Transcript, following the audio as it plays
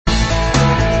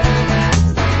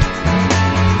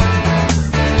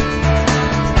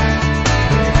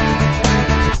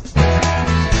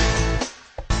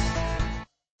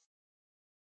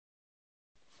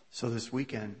So this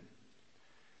weekend,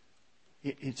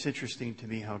 it's interesting to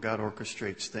me how God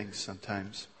orchestrates things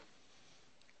sometimes.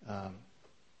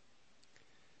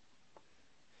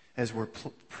 As I'm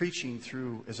preaching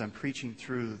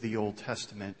through the Old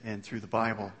Testament and through the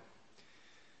Bible,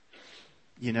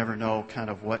 you never know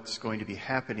kind of what's going to be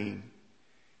happening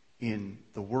in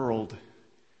the world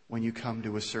when you come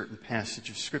to a certain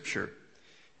passage of Scripture.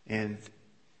 And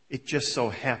it just so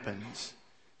happens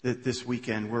that this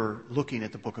weekend we're looking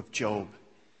at the book of Job.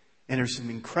 And there's some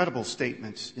incredible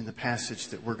statements in the passage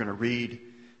that we're going to read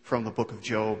from the book of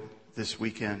Job this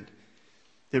weekend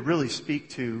that really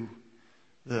speak to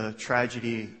the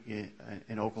tragedy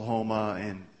in Oklahoma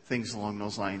and things along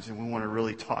those lines. And we want to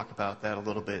really talk about that a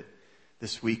little bit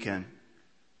this weekend.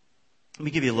 Let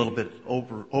me give you a little bit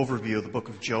overview of the book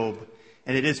of Job.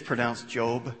 And it is pronounced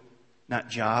Job, not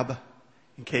Job,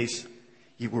 in case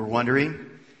you were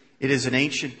wondering. It is an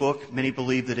ancient book. Many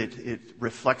believe that it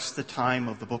reflects the time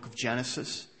of the book of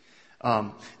Genesis.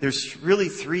 There's really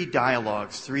three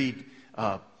dialogues, three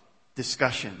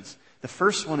discussions. The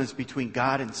first one is between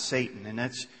God and Satan, and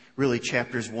that's really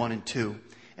chapters 1 and 2.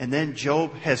 And then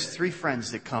Job has three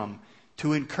friends that come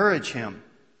to encourage him,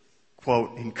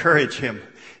 quote, encourage him.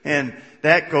 And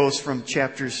that goes from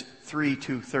chapters 3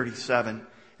 to 37.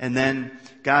 And then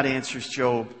God answers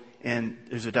Job, and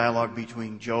there's a dialogue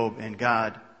between Job and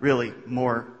God, really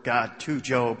more God to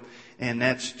Job, and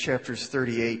that's chapters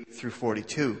 38 through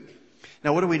 42.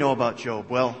 Now, what do we know about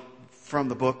Job? Well, from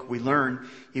the book we learn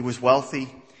he was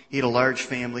wealthy, he had a large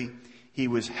family, he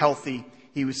was healthy,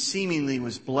 he was seemingly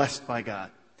blessed by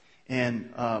God,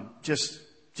 and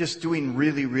just doing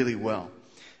really, really well.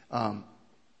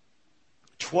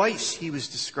 Twice he was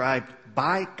described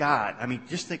by God. I mean,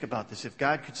 just think about this. If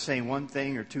God could say one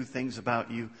thing or two things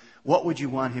about you, what would you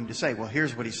want him to say? Well,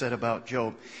 here's what he said about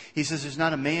Job. He says, there's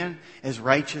not a man as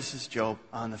righteous as Job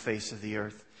on the face of the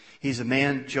earth.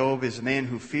 Job is a man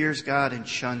who fears God and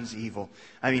shuns evil.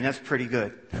 I mean, that's pretty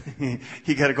good.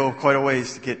 You got to go quite a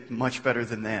ways to get much better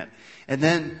than that. And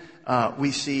then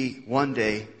we see one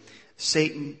day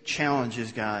Satan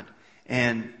challenges God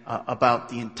and about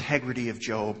the integrity of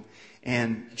Job.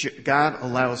 And God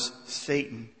allows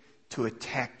Satan to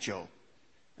attack Job.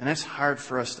 And that's hard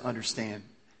for us to understand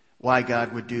why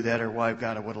God would do that or why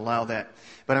God would allow that.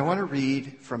 But I want to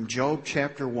read from Job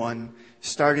chapter 1,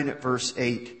 starting at verse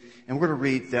 8. And we're going to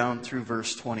read down through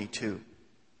verse 22.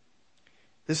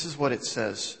 This is what it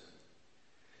says.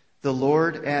 The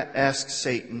Lord asks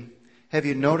Satan, have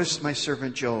you noticed my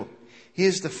servant Job? He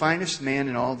is the finest man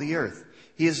in all the earth.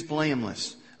 He is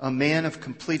blameless, a man of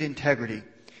complete integrity.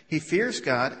 He fears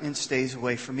God and stays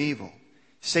away from evil.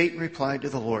 Satan replied to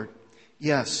the Lord,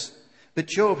 yes, but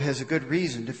Job has a good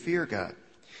reason to fear God.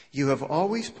 You have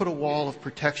always put a wall of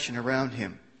protection around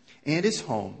him and his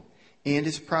home and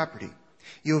his property.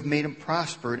 You have made him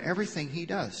prosper in everything he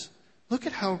does. Look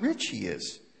at how rich he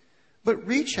is. But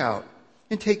reach out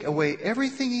and take away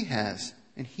everything he has,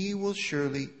 and he will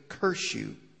surely curse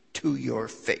you to your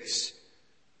face.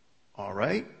 All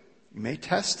right, you may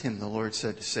test him, the Lord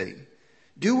said to Satan.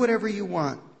 Do whatever you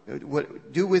want.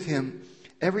 Do with him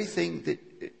everything that...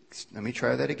 Let me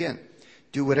try that again.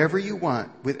 Do whatever you want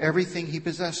with everything he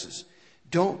possesses.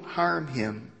 Don't harm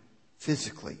him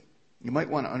physically. You might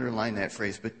want to underline that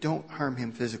phrase, but don't harm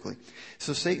him physically.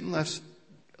 So Satan left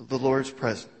the Lord's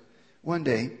presence. One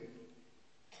day,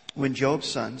 when Job's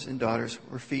sons and daughters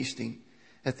were feasting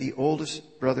at the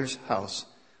oldest brother's house,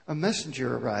 a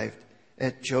messenger arrived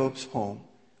at Job's home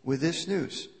with this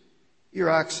news. Your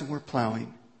oxen were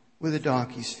plowing, with the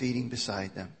donkeys feeding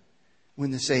beside them.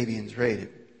 When the Sabians raided,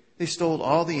 they stole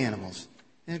all the animals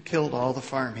and killed all the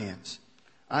farmhands.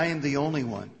 I am the only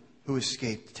one who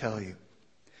escaped to tell you.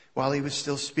 While he was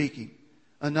still speaking,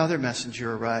 another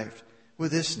messenger arrived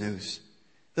with this news.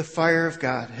 The fire of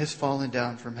God has fallen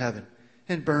down from heaven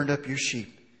and burned up your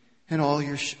sheep and all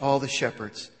the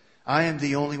shepherds. I am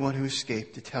the only one who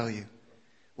escaped to tell you.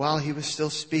 While he was still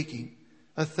speaking,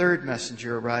 a third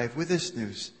messenger arrived with this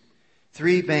news.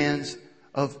 3 bands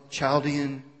of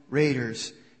Chaldean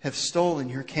raiders have stolen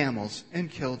your camels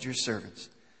and killed your servants.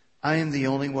 I am the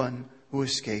only one who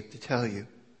escaped to tell you.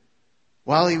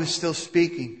 While he was still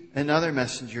speaking, another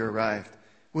messenger arrived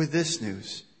with this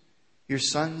news. Your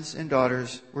sons and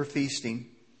daughters were feasting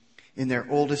in their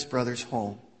oldest brother's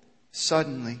home.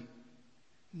 Suddenly,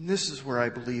 and this is where I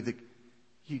believe that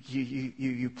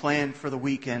you plan for the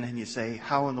weekend and you say,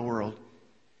 how in the world?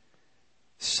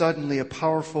 Suddenly a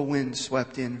powerful wind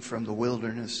swept in from the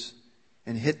wilderness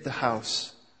and hit the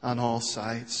house on all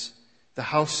sides. The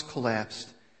house collapsed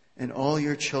and all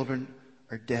your children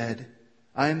are dead.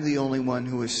 I am the only one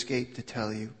who escaped to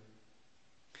tell you.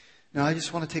 Now, I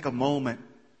just want to take a moment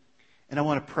and I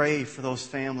want to pray for those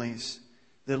families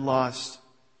that lost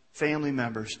family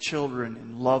members, children,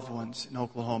 and loved ones in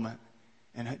Oklahoma.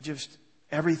 And just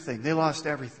everything. They lost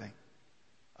everything.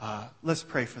 Let's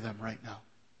pray for them right now.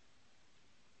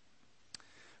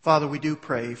 Father, we do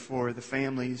pray for the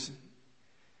families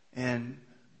and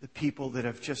the people that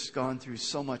have just gone through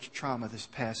so much trauma this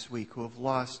past week, who have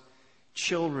lost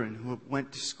children who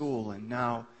went to school and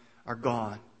now are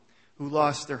gone, who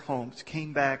lost their homes,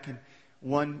 came back, and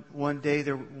one day,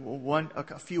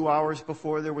 a few hours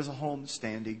before, there was a home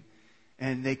standing,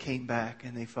 and they came back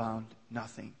and they found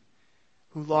nothing.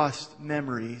 Who lost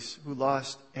memories, who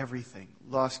lost everything,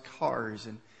 lost cars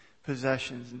and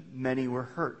possessions, and many were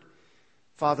hurt.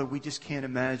 Father, we just can't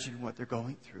imagine what they're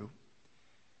going through.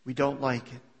 We don't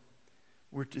like it.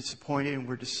 We're disappointed and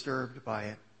we're disturbed by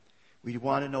it. We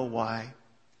want to know why.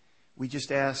 We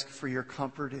just ask for your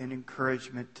comfort and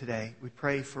encouragement today. We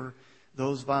pray for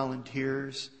those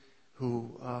volunteers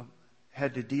who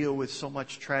had to deal with so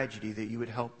much tragedy, that you would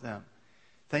help them.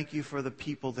 Thank you for the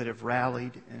people that have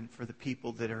rallied and for the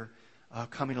people that are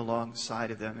coming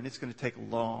alongside of them. And it's going to take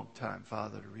a long time,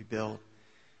 Father, to rebuild.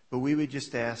 But we would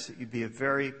just ask that you'd be a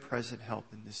very present help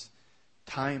in this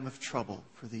time of trouble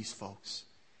for these folks.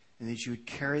 And that you would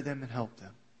carry them and help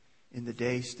them in the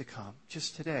days to come.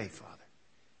 Just today, Father.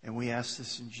 And we ask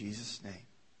this in Jesus' name.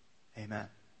 Amen.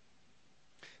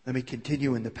 Let me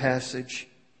continue in the passage.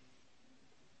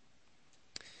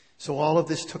 So all of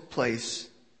this took place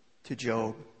to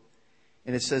Job.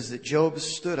 And it says that Job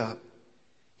stood up.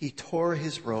 He tore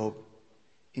his robe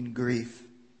in grief.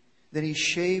 Then he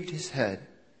shaved his head.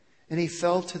 And he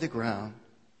fell to the ground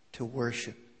to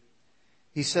worship.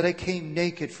 He said, I came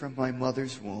naked from my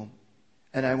mother's womb,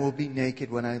 and I will be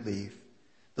naked when I leave.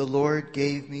 The Lord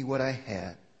gave me what I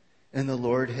had, and the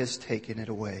Lord has taken it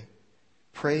away.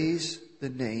 Praise the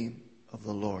name of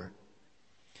the Lord.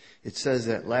 It says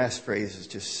that last phrase is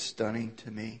just stunning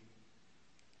to me.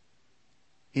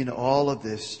 In all of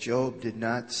this, Job did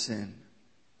not sin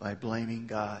by blaming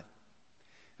God.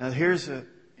 Now here's an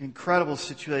incredible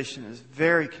situation that's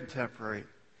very contemporary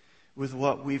with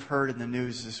what we've heard in the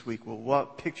news this week, with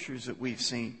what pictures that we've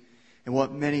seen and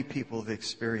what many people have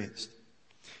experienced.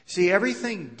 See,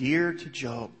 everything dear to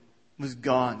Job was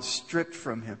gone, stripped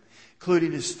from him,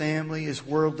 including his family, his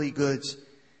worldly goods.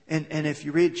 And if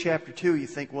you read chapter 2, you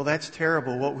think, well, that's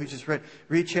terrible, what we just read.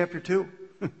 Read chapter 2.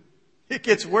 It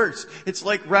gets worse. It's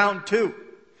like round 2.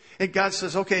 And God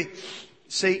says, okay,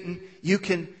 Satan, you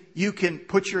can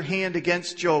put your hand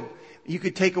against Job. You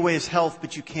could take away his health,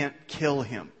 but you can't kill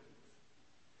him.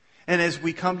 And as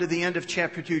we come to the end of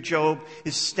chapter 2, Job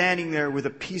is standing there with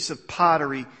a piece of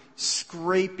pottery,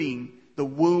 scraping the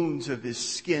wounds of his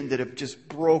skin that have just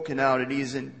broken out, and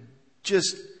he's in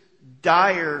just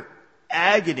dire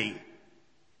agony.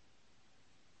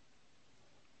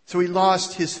 So he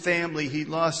lost his family, he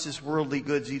lost his worldly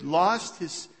goods, he lost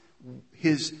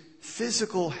his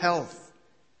physical health.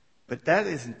 But that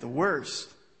isn't the worst.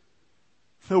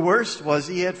 The worst was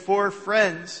he had 3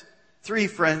 friends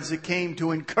that came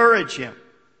to encourage him.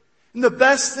 And the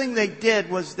best thing they did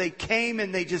was they came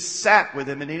and they just sat with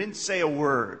him, and they didn't say a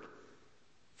word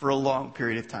for a long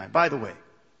period of time. By the way,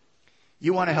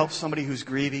 you want to help somebody who's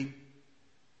grieving?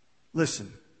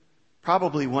 Listen,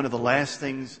 probably one of the last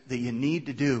things that you need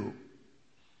to do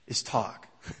is talk.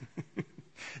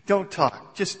 Don't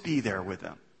talk. Just be there with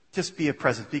them. Just be a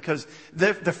presence. Because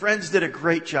the friends did a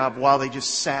great job while they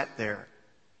just sat there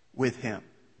with him.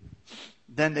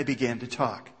 Then they began to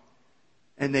talk.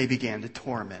 And they began to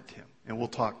torment him. And we'll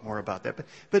talk more about that.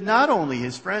 But not only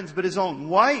his friends, but his own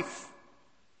wife.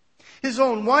 His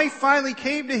own wife finally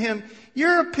came to him.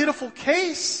 You're a pitiful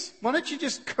case. Why don't you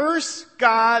just curse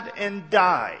God and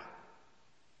die?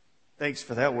 Thanks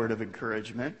for that word of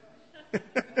encouragement.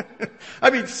 I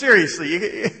mean,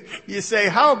 seriously, you say,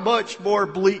 how much more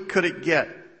bleak could it get?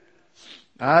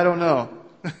 I don't know.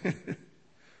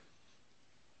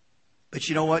 But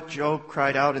you know what? Job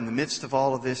cried out in the midst of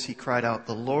all of this. He cried out,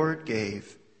 the Lord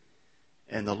gave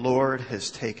and the Lord has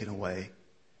taken away.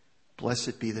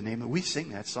 Blessed be the name of... We sing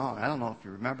that song. I don't know if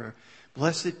you remember.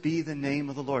 Blessed be the name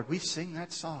of the Lord. We sing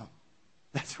that song.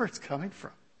 That's where it's coming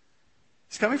from.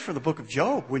 It's coming from the book of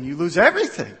Job when you lose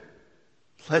everything.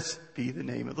 Blessed be the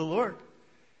name of the Lord.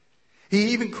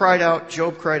 He even cried out,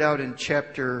 Job cried out in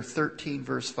chapter 13,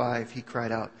 verse 5. He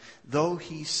cried out, though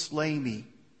he slay me,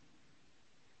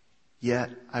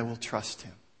 yet I will trust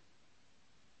him.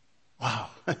 Wow.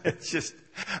 It's just,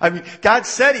 God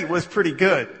said he was pretty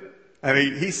good.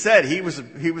 He said he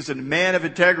was a man of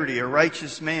integrity, a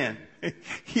righteous man.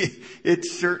 It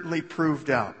certainly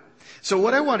proved out. So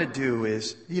what I want to do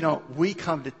is, we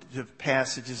come to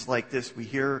passages like this. We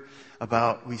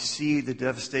see the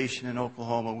devastation in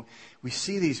Oklahoma. We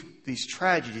see these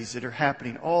tragedies that are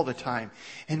happening all the time.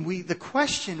 And the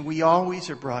question we always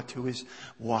are brought to is,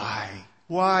 why?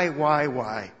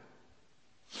 Why?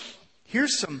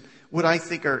 Here's some, what I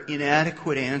think are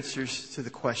inadequate answers to the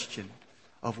question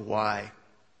of why.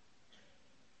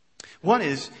 One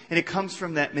is, and it comes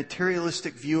from that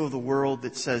materialistic view of the world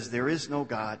that says there is no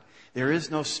God, there is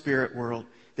no spirit world,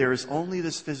 there is only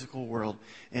this physical world,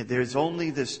 and there's only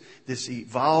this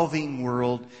evolving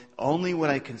world, only what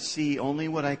I can see, only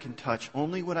what I can touch,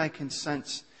 only what I can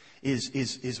sense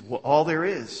is all there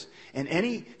is. And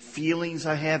any feelings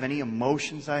I have, any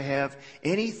emotions I have,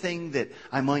 anything that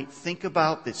I might think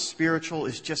about that's spiritual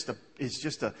is just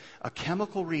a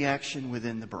chemical reaction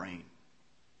within the brain.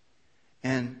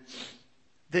 And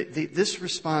this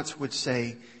response would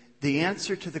say, the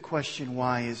answer to the question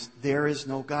why is there is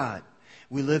no God.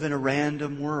 We live in a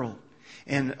random world.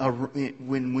 And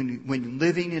when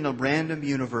living in a random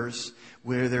universe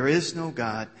where there is no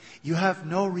God, you have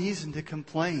no reason to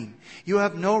complain. You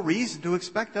have no reason to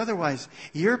expect otherwise.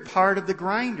 You're part of the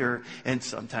grinder, and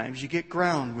sometimes you get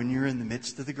ground when you're in the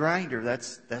midst of the grinder.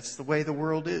 That's the way the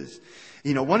world is.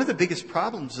 One of the biggest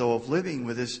problems, though, of living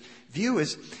with this view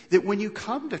is that when you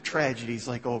come to tragedies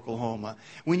like Oklahoma,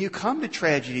 when you come to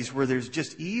tragedies where there's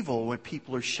just evil, when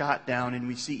people are shot down and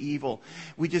we see evil,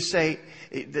 we just say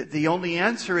the only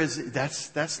answer is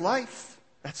that's life.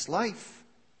 That's life.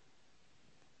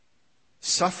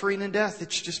 Suffering and death,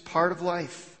 it's just part of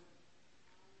life.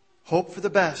 Hope for the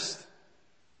best.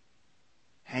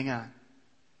 Hang on.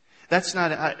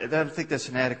 I don't think that's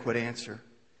an adequate answer.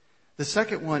 The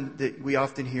second one that we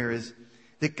often hear is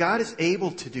that God is able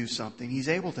to do something. He's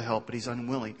able to help, but He's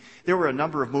unwilling. There were a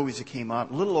number of movies that came out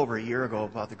a little over a year ago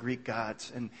about the Greek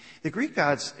gods. And the Greek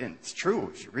gods, and it's true,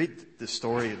 if you read the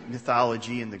story of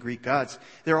mythology and the Greek gods,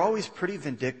 they're always pretty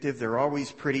vindictive. They're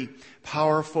always pretty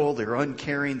powerful. They're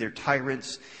uncaring. They're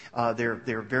tyrants.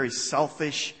 They're very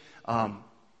selfish.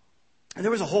 And there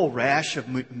was a whole rash of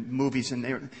movies in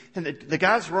there. And the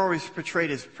gods were always portrayed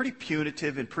as pretty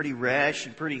punitive and pretty rash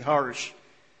and pretty harsh.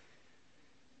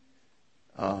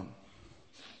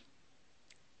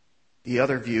 The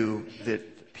other view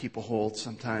that people hold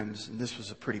sometimes, and this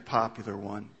was a pretty popular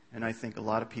one, and I think a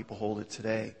lot of people hold it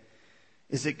today,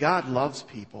 is that God loves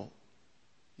people.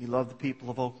 He loved the people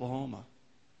of Oklahoma.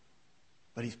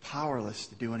 But He's powerless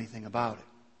to do anything about it.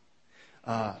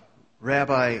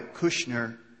 Rabbi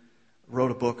Kushner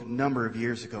wrote a book a number of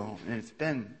years ago, and it's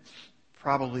been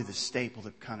probably the staple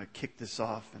that kind of kicked this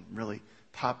off and really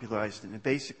popularized it. And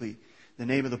basically, the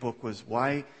name of the book was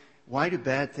Why Do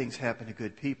Bad Things Happen to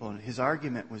Good People? And his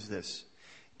argument was this.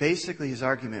 Basically, his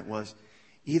argument was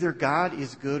either God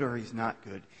is good or He's not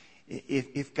good.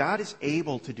 If God is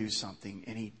able to do something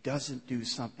and He doesn't do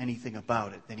anything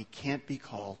about it, then He can't be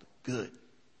called good.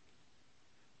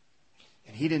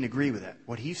 And he didn't agree with that.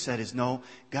 What he said is, no,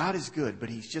 God is good, but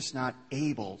He's just not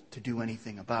able to do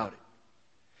anything about it.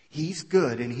 He's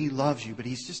good and He loves you, but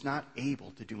He's just not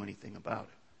able to do anything about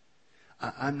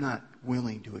it. I'm not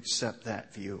willing to accept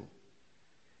that view.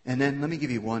 And then let me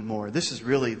give you one more. This is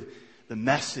really the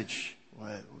message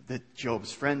that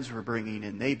Job's friends were bringing,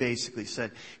 and they basically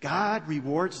said, God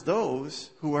rewards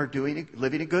those who are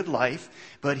living a good life,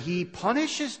 but He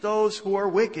punishes those who are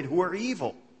wicked, who are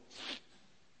evil.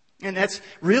 And that's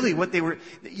really what they were.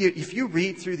 If you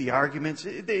read through the arguments,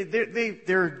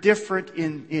 they're different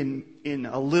in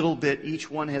a little bit.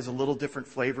 Each one has a little different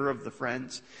flavor of the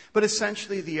friends, but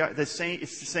essentially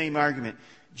it's the same argument.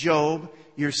 Job,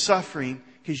 you're suffering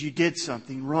because you did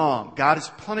something wrong. God is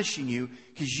punishing you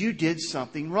because you did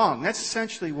something wrong. That's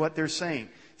essentially what they're saying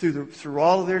through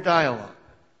all of their dialogue,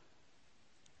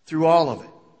 through all of it.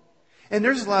 And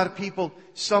there's a lot of people,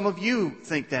 some of you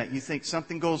think that. You think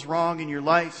something goes wrong in your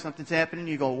life, something's happening,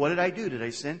 you go, what did I do? Did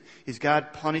I sin? Is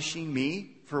God punishing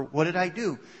me for what did I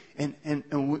do? And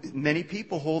many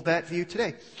people hold that view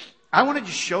today. I wanted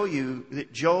to show you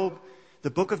that Job,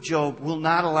 the book of Job, will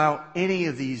not allow any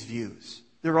of these views.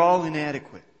 They're all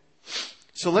inadequate.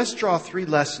 So let's draw 3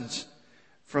 lessons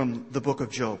from the book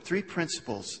of Job, 3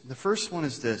 principles. The first one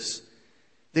is this.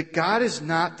 That God is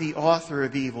not the author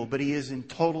of evil, but He is in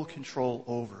total control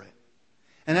over it.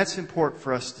 And that's important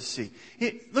for us to see.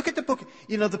 Look at the book,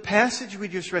 the passage we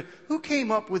just read. Who came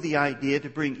up with the idea to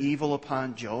bring evil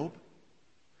upon Job?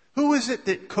 Who is it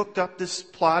that cooked up this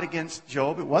plot against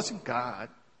Job? It wasn't God.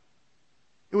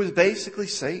 It was basically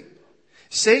Satan.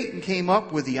 Satan came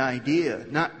up with the idea,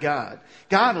 not God.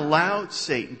 God allowed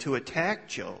Satan to attack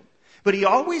Job. But he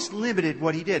always limited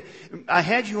what he did. I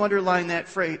had you underline that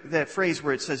phrase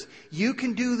where it says, you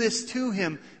can do this to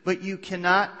him, but you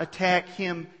cannot attack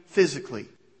him physically.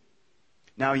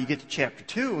 Now you get to chapter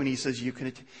 2 and he says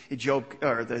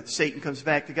Satan comes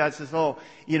back to God and says, oh,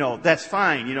 that's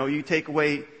fine. You take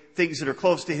away things that are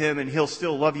close to him and he'll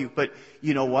still love you. But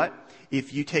you know what?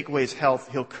 If you take away his health,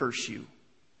 he'll curse you.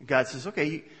 And God says,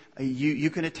 okay, you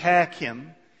can attack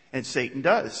him. And Satan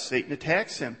does. Satan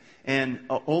attacks him. And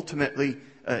ultimately,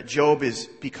 Job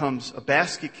becomes a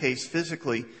basket case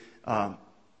physically.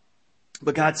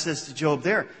 But God says to Job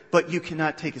there, but you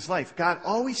cannot take his life. God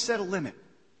always set a limit.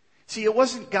 See, it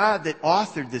wasn't God that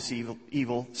authored this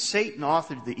evil. Satan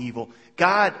authored the evil.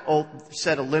 God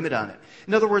set a limit on it.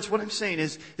 In other words, what I'm saying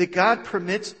is that God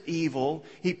permits evil.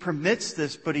 He permits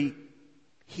this, but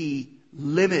He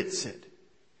limits it.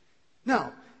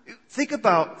 Now, think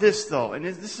about this, though, and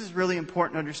this is really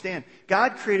important to understand.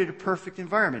 God created a perfect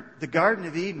environment. The Garden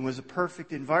of Eden was a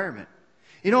perfect environment.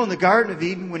 In the Garden of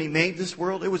Eden, when He made this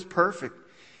world, it was perfect.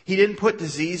 He didn't put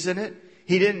disease in it.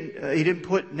 He didn't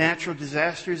put natural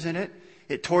disasters in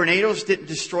it. Tornadoes didn't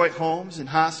destroy homes and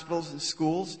hospitals and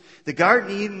schools. The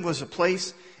Garden of Eden was a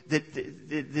place that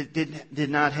did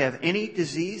not have any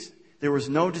disease. There was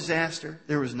no disaster.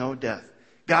 There was no death.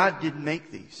 God didn't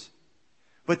make these.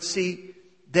 But see,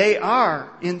 they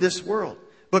are in this world.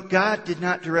 But God did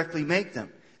not directly make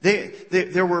them.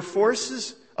 There were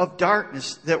forces of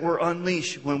darkness that were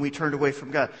unleashed when we turned away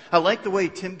from God. I like the way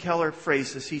Tim Keller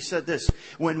phrased this. He said this: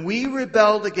 when we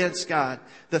rebelled against God,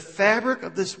 the fabric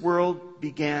of this world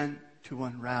began to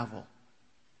unravel.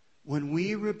 When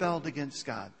we rebelled against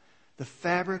God, the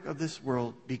fabric of this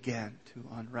world began to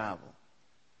unravel.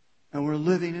 And we're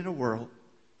living in a world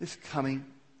that's coming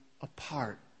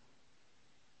apart.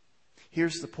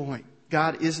 Here's the point.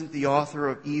 God isn't the author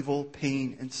of evil,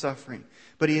 pain, and suffering,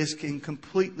 but He is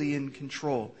completely in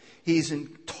control. He's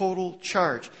in total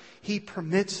charge. He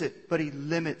permits it, but He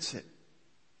limits it.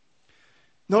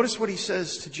 Notice what He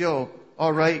says to Job.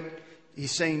 All right,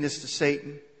 He's saying this to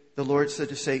Satan. The Lord said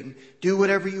to Satan, do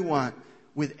whatever you want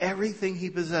with everything he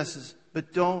possesses,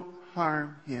 but don't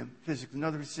harm him physically. In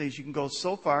other words, He says you can go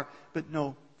so far, but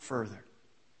no further.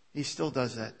 He still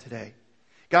does that today.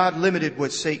 God limited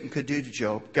what Satan could do to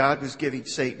Job. God was giving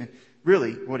Satan,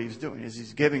 really what He was doing is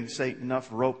He's giving Satan enough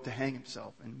rope to hang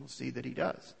himself. And we'll see that He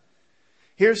does.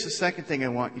 Here's the second thing I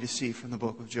want you to see from the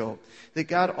book of Job. That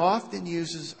God often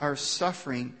uses our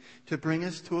suffering to bring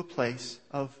us to a place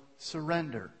of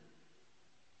surrender.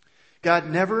 God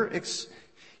never,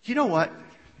 you know what?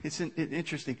 It's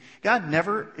interesting. God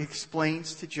never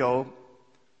explains to Job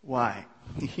why.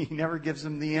 He never gives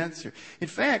him the answer. In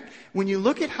fact, when you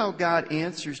look at how God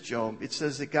answers Job, it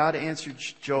says that God answered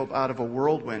Job out of a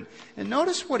whirlwind. And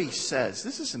notice what He says.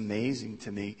 This is amazing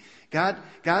to me. God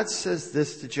says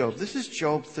this to Job. This is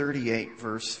Job 38,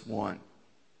 verse 1.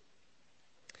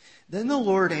 Then the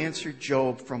Lord answered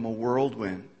Job from a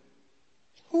whirlwind.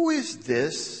 Who is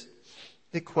this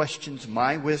that questions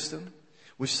my wisdom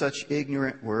with such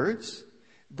ignorant words?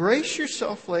 Brace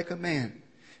yourself like a man,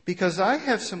 because I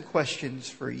have some questions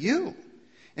for you,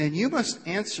 and you must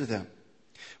answer them.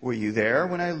 Were you there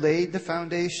when I laid the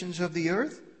foundations of the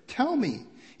earth? Tell me,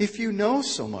 if you know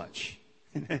so much.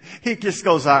 He just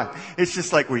goes on. It's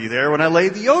just like, were you there when I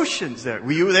laid the oceans there?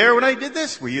 Were you there when I did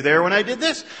this? Were you there when I did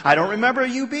this? I don't remember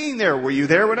you being there. Were you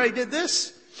there when I did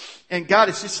this? And God,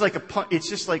 it's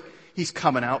just like He's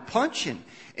coming out punching.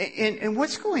 And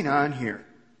what's going on here?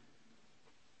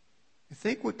 I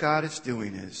think what God is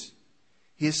doing is,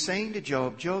 He is saying to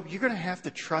Job, Job, you're going to have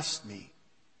to trust me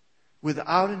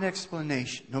without an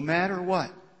explanation, no matter what.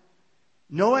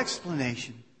 No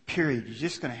explanation, period. You're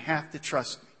just going to have to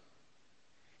trust me.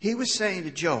 He was saying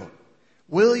to Job,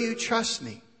 will you trust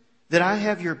me that I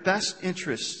have your best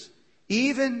interests,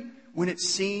 even when it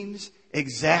seems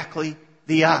exactly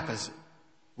the opposite?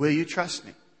 Will you trust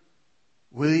me?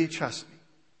 Will you trust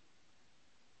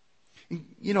me?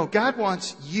 God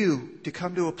wants you to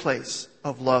come to a place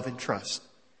of love and trust.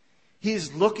 He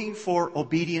is looking for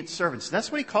obedient servants.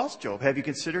 That's what He calls Job. Have you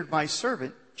considered my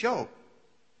servant, Job?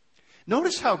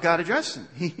 Notice how God addressed him.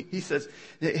 He says,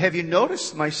 have you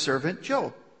noticed my servant,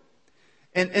 Job?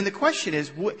 And the question is,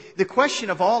 the question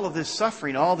of all of this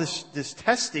suffering, all this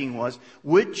testing was,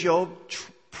 would Job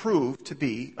prove to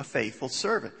be a faithful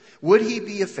servant? Would he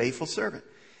be a faithful servant?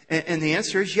 And the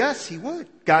answer is yes, he would.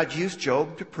 God used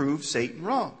Job to prove Satan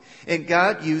wrong. And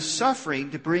God used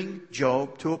suffering to bring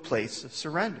Job to a place of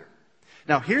surrender.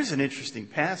 Now, here's an interesting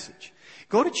passage.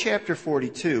 Go to chapter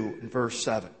 42 and verse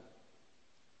 7.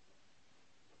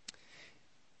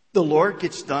 The Lord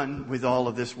gets done with all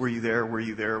of this. Were you there? Were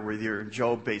you there? Were you there? And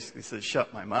Job basically says,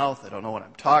 shut my mouth. I don't know what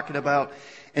I'm talking about.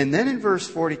 And then in verse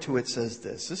 42 it says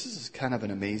this. This is kind of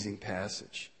an amazing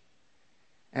passage.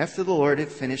 After the Lord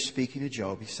had finished speaking to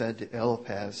Job, he said to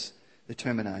Eliphaz the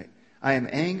Temanite, I am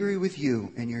angry with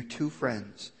you and your two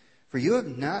friends, for you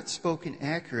have not spoken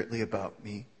accurately about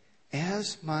me,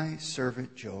 as my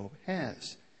servant Job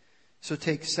has. So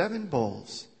take 7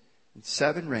 bulls and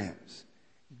 7 rams.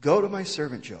 Go to my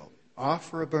servant Job.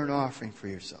 Offer a burnt offering for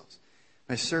yourselves.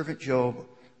 My servant Job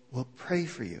will pray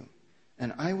for you,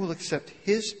 and I will accept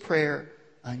his prayer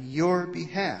on your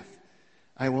behalf.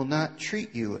 I will not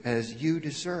treat you as you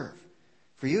deserve,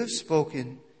 for you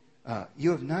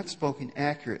have not spoken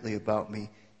accurately about me,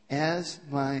 as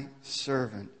my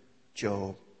servant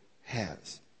Job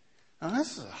has. Now,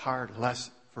 this is a hard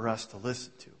lesson for us to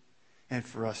listen to and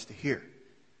for us to hear.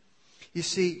 You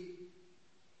see,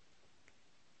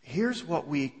 here's what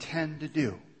we tend to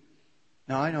do.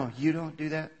 Now, I know you don't do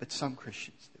that, but some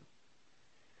Christians do.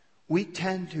 We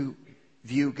tend to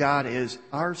view God as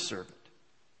our servant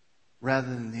rather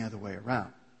than the other way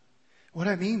around. What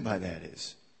I mean by that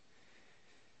is,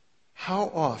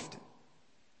 how often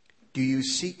do you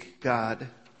seek God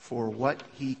for what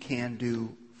He can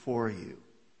do for you?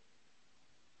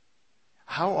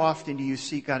 How often do you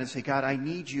seek God and say, God, I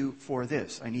need you for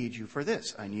this. I need you for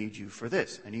this. I need you for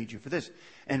this. I need you for this.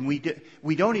 And we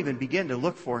don't even begin to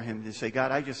look for Him to say,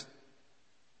 God, I just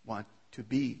want to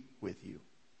be with you.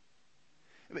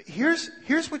 But here's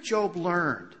what Job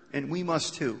learned, and we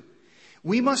must too.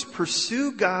 We must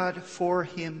pursue God for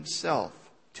Himself.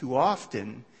 Too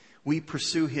often, we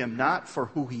pursue Him not for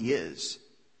who He is,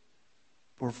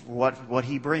 or for what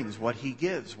He brings, what He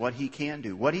gives, what He can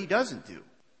do, what He doesn't do.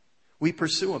 We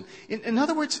pursue Him. In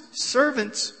other words,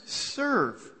 servants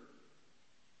serve.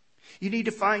 You need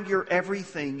to find your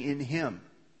everything in Him.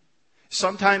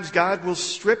 Sometimes God will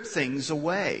strip things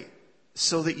away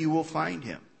so that you will find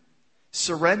Him.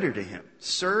 Surrender to Him.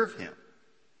 Serve Him.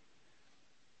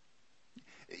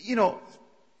 You know,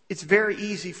 it's very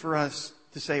easy for us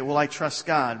to say, well, I trust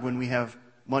God when we have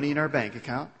money in our bank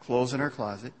account, clothes in our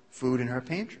closet, food in our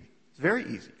pantry. It's very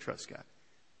easy to trust God.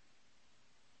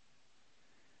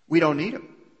 We don't need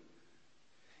Him.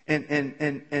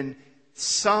 And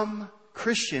some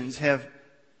Christians have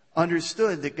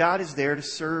understood that God is there to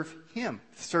serve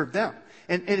serve them.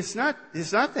 And it's not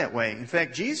that way. In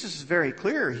fact, Jesus is very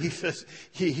clear. He says,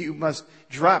 you must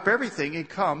drop everything and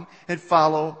come and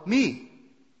follow me.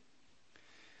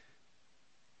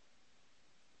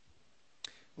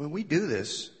 When we do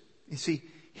this, you see,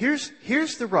 here's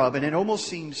the rub, and it almost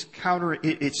seems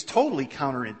it's totally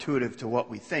counterintuitive to what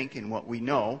we think and what we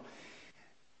know.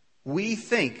 We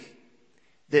think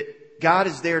that God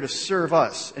is there to serve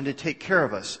us and to take care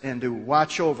of us and to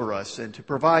watch over us and to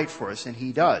provide for us, and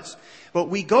He does. But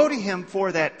we go to Him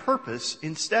for that purpose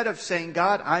instead of saying,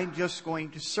 God, I'm just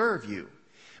going to serve you.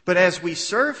 But as we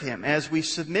serve Him, as we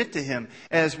submit to Him,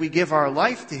 as we give our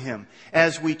life to Him,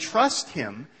 as we trust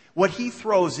Him, what He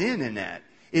throws in that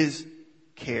is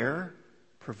care,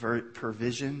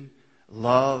 provision,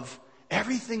 love,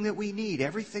 everything that we need,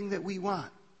 everything that we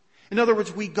want. In other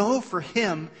words, we go for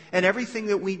Him and everything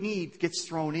that we need gets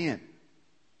thrown in.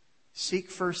 Seek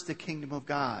first the kingdom of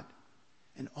God,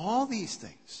 and all these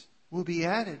things will be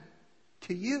added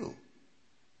to you.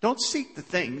 Don't seek the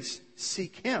things,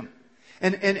 seek Him.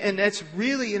 And that's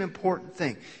really an important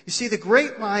thing. You see, the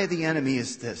great lie of the enemy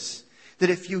is this, that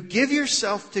if you give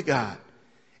yourself to God,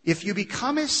 if you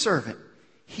become His servant,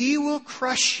 He will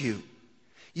crush you.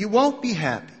 You won't be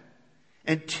happy.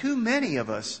 And too many of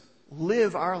us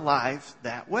live our lives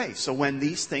that way. So when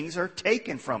these things are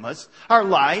taken from us, our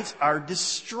lives are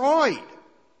destroyed.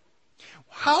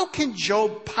 How can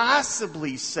Job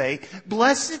possibly say,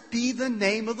 blessed be the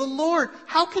name of the Lord?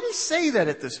 How can he say that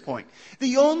at this point?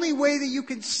 The only way that you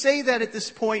can say that at this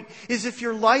point is if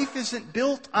your life isn't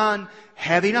built on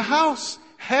having a house,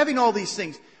 having all these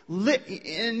things.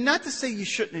 And not to say you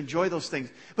shouldn't enjoy those things,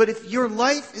 but if your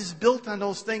life is built on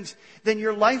those things, then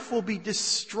your life will be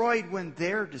destroyed when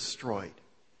they're destroyed.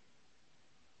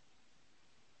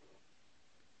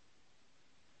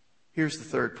 Here's the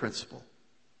third principle.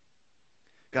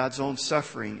 God's own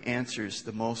suffering answers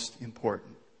the most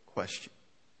important question.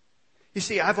 You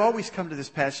see, I've always come to this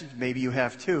passage, maybe you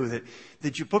have too, that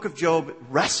the book of Job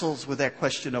wrestles with that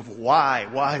question of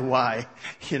why,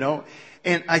 you know?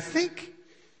 And I think,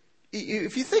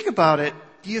 if you think about it,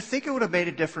 do you think it would have made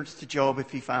a difference to Job if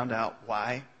he found out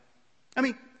why? I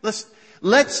mean,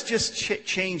 let's just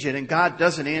change it. And God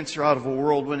doesn't answer out of a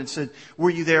whirlwind and said, were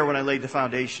you there when I laid the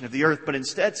foundation of the earth? But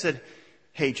instead said,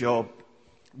 hey, Job,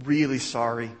 really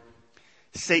sorry.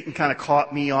 Satan kind of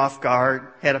caught me off guard,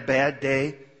 had a bad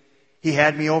day. He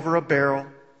had me over a barrel.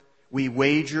 We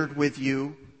wagered with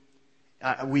you.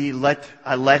 I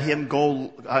let him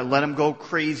go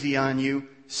crazy on you.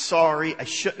 Sorry, I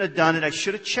shouldn't have done it. I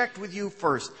should have checked with you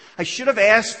first. I should have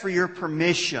asked for your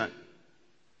permission.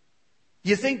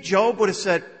 You think Job would have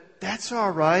said, that's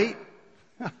all right?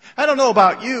 I don't know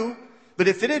about you, but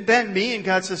if it had been me and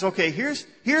God says, okay, here's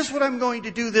what I'm going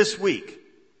to do this week.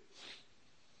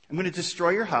 I'm going to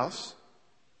destroy your house.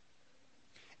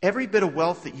 Every bit of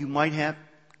wealth that you might have,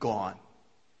 gone.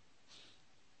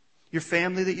 Your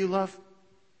family that you love,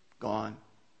 gone.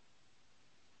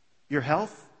 Your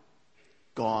health,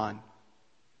 gone.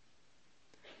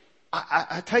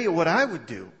 I tell you what I would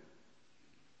do.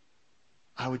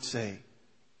 I would say,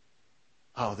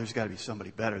 oh, there's got to be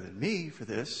somebody better than me for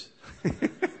this.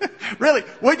 Really?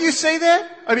 Wouldn't you say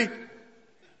that? I mean,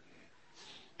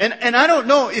 and I don't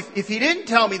know if he didn't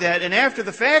tell me that, and after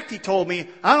the fact he told me,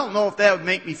 I don't know if that would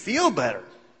make me feel better.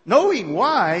 Knowing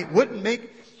why wouldn't make...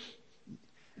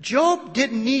 Job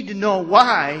didn't need to know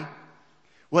why.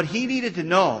 What he needed to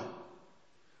know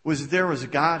was there was a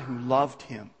God who loved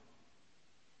him.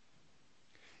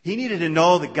 He needed to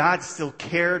know that God still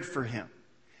cared for him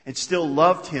and still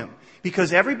loved him.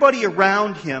 Because everybody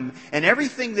around him and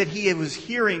everything that he was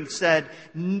hearing said,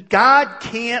 God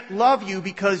can't love you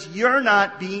because you're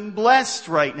not being blessed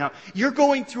right now. You're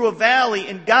going through a valley,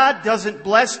 and God doesn't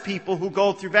bless people who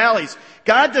go through valleys.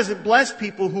 God doesn't bless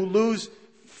people who lose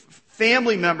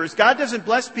family members. God doesn't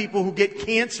bless people who get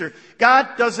cancer.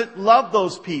 God doesn't love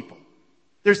those people.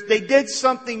 They did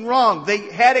something wrong. They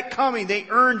had it coming. They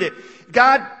earned it.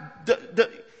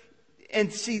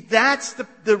 And see, that's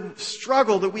the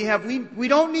struggle that we have. We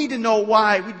don't need to know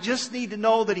why. We just need to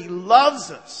know that He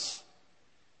loves us,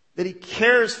 that He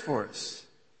cares for us,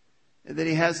 and that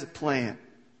He has a plan.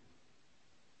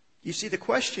 You see, the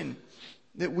question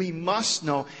that we must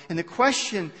know, and the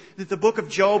question that the book of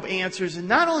Job answers, and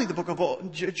not only the book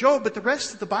of Job, but the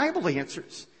rest of the Bible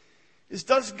answers, is,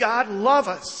 does God love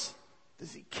us?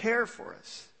 Does He care for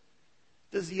us?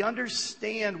 Does He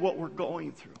understand what we're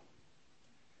going through?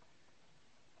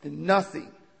 And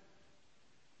nothing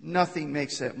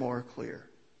makes that more clear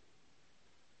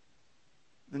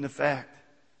than the fact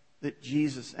that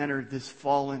Jesus entered this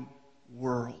fallen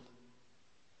world.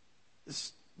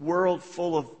 This world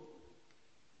full of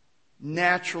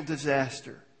natural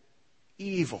disaster,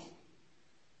 evil,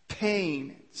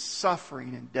 pain,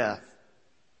 suffering, and death.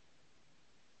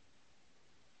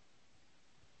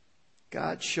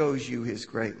 God shows you His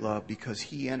great love because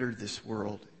He entered this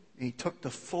world and He took the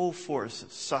full force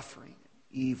of suffering,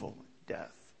 evil, and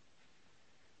death.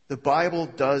 The Bible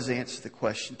does answer the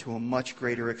question to a much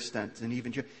greater extent than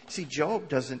even Job. See, Job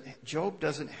doesn't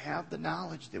have the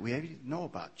knowledge that we know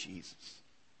about Jesus.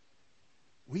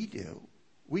 We do.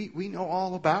 We know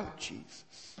all about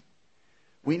Jesus.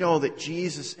 We know that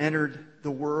Jesus entered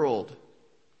the world.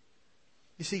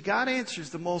 You see, God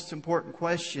answers the most important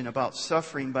question about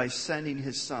suffering by sending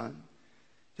His Son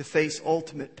to face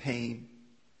ultimate pain,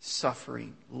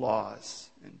 suffering, loss,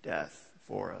 and death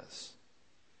for us.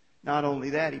 Not only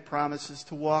that, He promises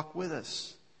to walk with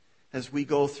us as we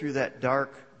go through that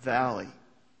dark valley.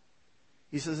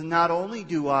 He says, not only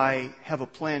do I have a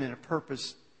plan and a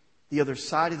purpose the other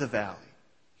side of the valley,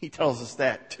 He tells us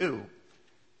that too.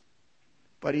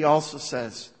 But He also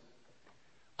says,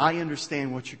 I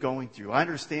understand what you're going through. I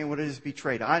understand what it is to be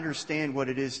betrayed. I understand what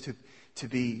it is to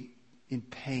be in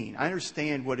pain. I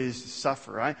understand what it is to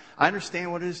suffer. I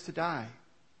understand what it is to die.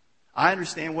 I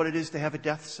understand what it is to have a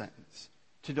death sentence.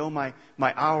 To know my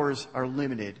hours are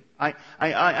limited.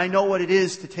 I know what it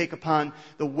is to take upon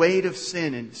the weight of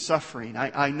sin and suffering.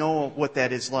 I know what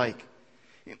that is like.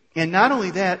 And not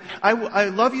only that, I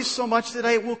love you so much that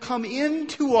I will come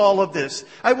into all of this.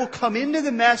 I will come into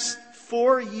the mess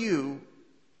for you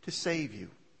to save you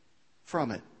from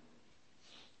it.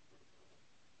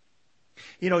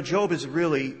 You know, Job is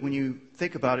really, when you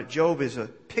think about it, Job is a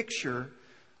picture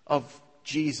of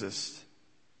Jesus.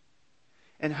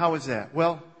 And how is that?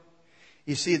 Well,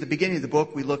 you see, at the beginning of the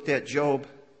book, we looked at Job,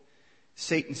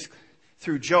 Satan's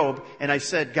through Job, and I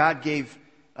said God gave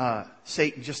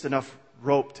Satan just enough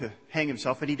rope to hang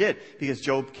himself, and he did, because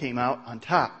Job came out on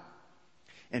top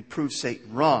and proved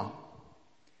Satan wrong.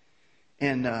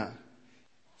 And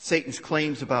Satan's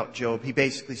claims about Job, he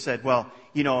basically said, well,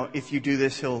 you know, if you do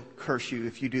this, he'll curse you.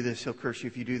 If you do this, he'll curse you.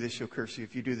 If you do this, he'll curse you.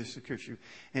 If you do this, he'll curse you.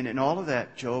 And in all of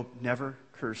that, Job never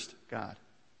cursed God.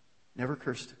 Never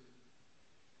cursed him.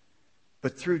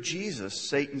 But through Jesus,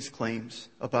 Satan's claims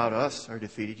about us are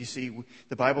defeated. You see,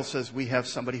 the Bible says we have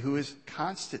somebody who is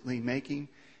constantly making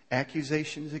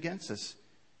accusations against us.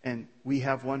 And we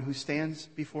have one who stands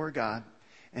before God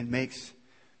and makes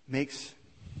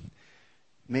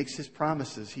his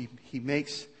promises. He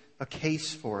makes a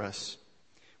case for us.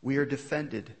 We are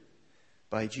defended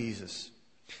by Jesus.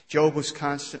 Job was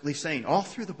constantly saying, all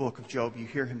through the book of Job, you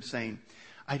hear him saying,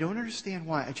 I don't understand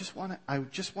why. I just want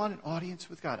an audience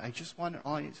with God. I just want an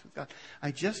audience with God.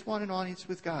 I just want an audience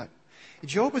with God.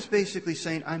 Job was basically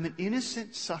saying, I'm an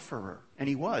innocent sufferer. And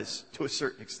he was, to a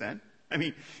certain extent. I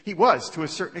mean, he was, to a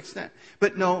certain extent.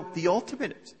 But no, the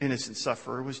ultimate innocent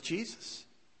sufferer was Jesus.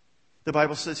 The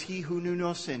Bible says, he who knew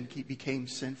no sin became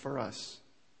sin for us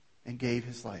and gave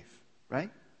his life. Right?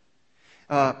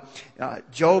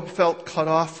 Job felt cut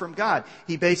off from God.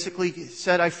 He basically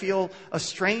said, I feel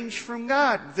estranged from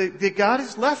God. That God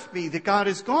has left me. That God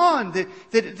is gone.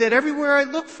 That everywhere I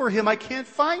look for him, I can't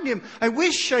find him. I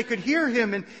wish I could hear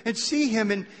him and see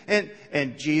him.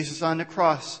 And Jesus on the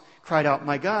cross cried out,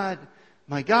 my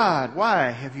God,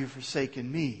 why have you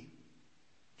forsaken me?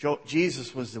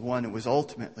 Jesus was the one that was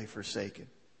ultimately forsaken.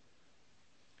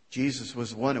 Jesus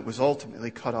was the one that was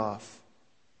ultimately cut off.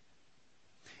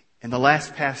 In the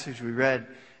last passage we read,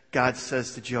 God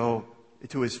says to Job,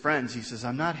 to his friends, he says,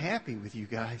 I'm not happy with you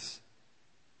guys.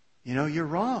 You're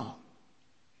wrong.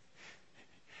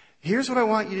 Here's what I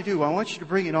want you to do. I want you to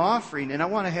bring an offering, and I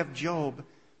want to have Job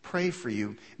pray for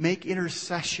you, make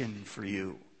intercession for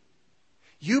you.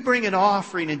 You bring an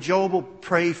offering and Job will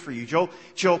pray for you.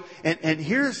 Job, and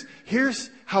here's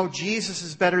how Jesus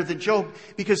is better than Job,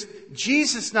 because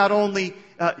Jesus not only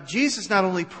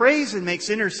prays and makes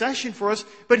intercession for us,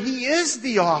 but he is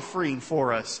the offering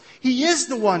for us. He is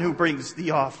the one who brings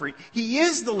the offering. He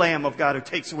is the Lamb of God who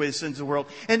takes away the sins of the world.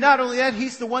 And not only that,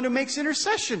 he's the one who makes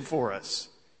intercession for us.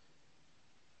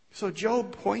 So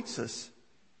Job points us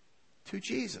to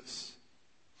Jesus.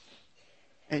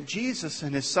 And Jesus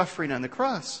and his suffering on the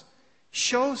cross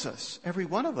shows us, every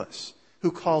one of us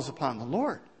who calls upon the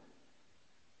Lord,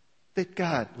 that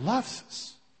God loves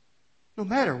us no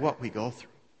matter what we go through.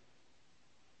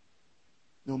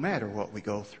 No matter what we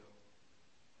go through.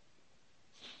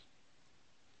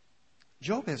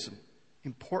 Job has some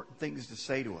important things to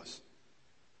say to us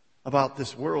about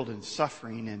this world and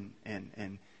suffering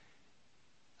and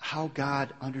how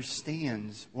God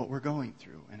understands what we're going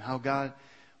through and how God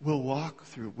will walk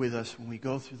through with us when we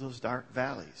go through those dark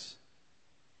valleys.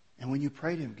 And when you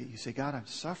pray to him, you say, God, I'm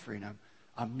suffering.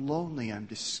 I'm lonely. I'm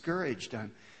discouraged.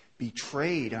 I'm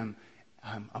betrayed. I'm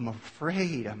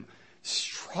afraid. I'm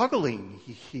struggling.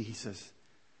 He says,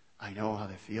 I know how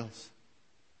that feels.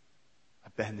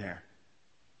 I've been there.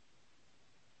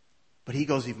 But he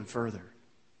goes even further.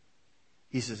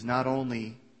 He says, not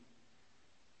only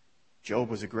Job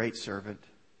was a great servant,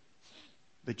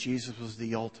 but Jesus was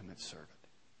the ultimate servant.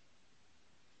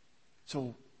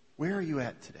 So, where are you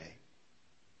at today?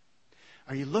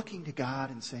 Are you looking to God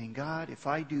and saying, God, if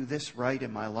I do this right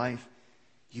in my life,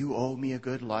 you owe me a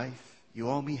good life. You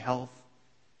owe me health.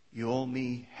 You owe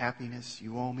me happiness.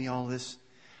 You owe me all this.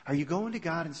 Are you going to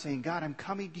God and saying, God, I'm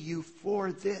coming to you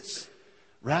for this,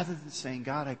 rather than saying,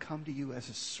 God, I come to you as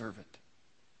a servant?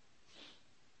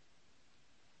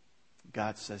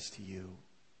 God says to you,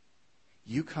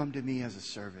 you come to me as a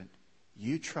servant.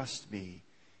 You trust me.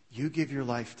 You give your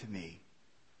life to me,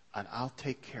 and I'll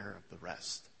take care of the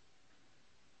rest.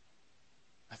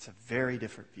 That's a very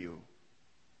different view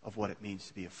of what it means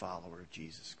to be a follower of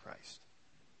Jesus Christ.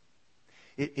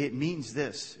 It means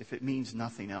this, if it means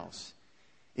nothing else.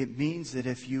 It means that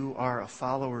if you are a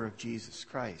follower of Jesus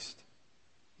Christ,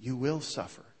 you will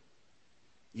suffer.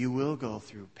 You will go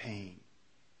through pain.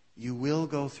 You will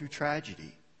go through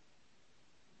tragedy.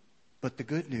 But the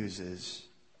good news is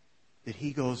that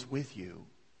he goes with you,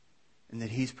 and that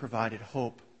he's provided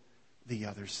hope the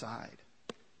other side.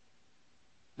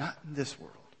 Not in this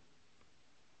world.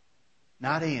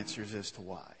 Not answers as to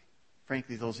why.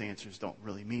 Frankly, those answers don't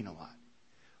really mean a lot.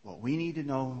 What we need to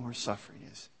know when we're suffering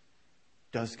is,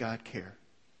 does God care?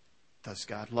 Does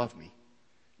God love me?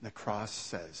 And the cross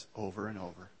says over and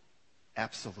over,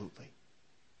 absolutely.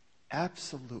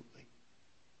 Absolutely.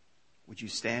 Would you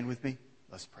stand with me?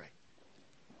 Let's pray.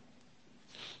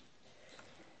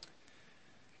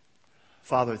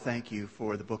 Father, thank you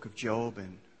for the book of Job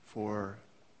and for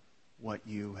what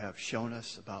you have shown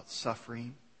us about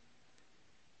suffering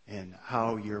and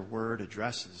how your word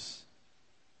addresses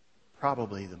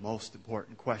probably the most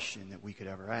important question that we could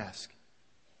ever ask.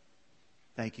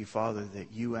 Thank you, Father,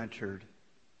 that you entered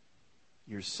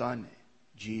your Son,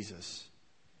 Jesus,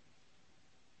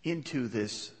 into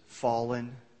this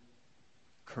fallen,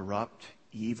 corrupt,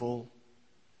 evil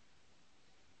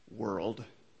world,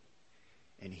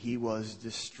 and he was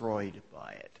destroyed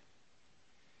by it.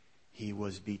 He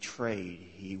was betrayed.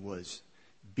 He was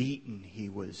beaten. He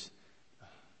was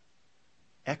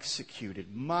executed,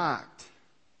 mocked,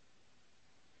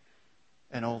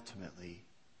 and ultimately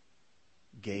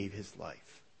gave his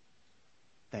life.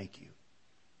 Thank you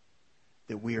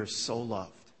that we are so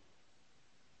loved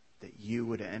that you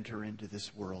would enter into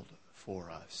this world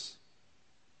for us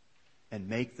and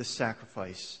make the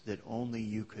sacrifice that only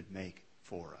you could make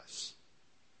for us.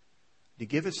 To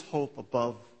give us hope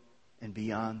above and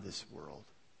beyond this world,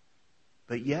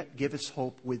 but yet give us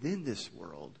hope within this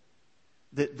world,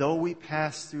 that though we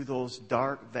pass through those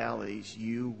dark valleys,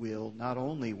 you will not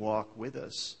only walk with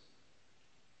us,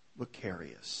 but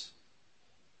carry us.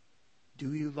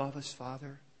 Do you love us,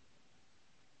 Father?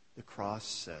 The cross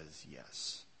says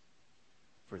yes.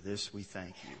 For this we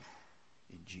thank you.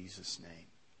 In Jesus' name,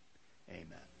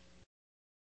 amen.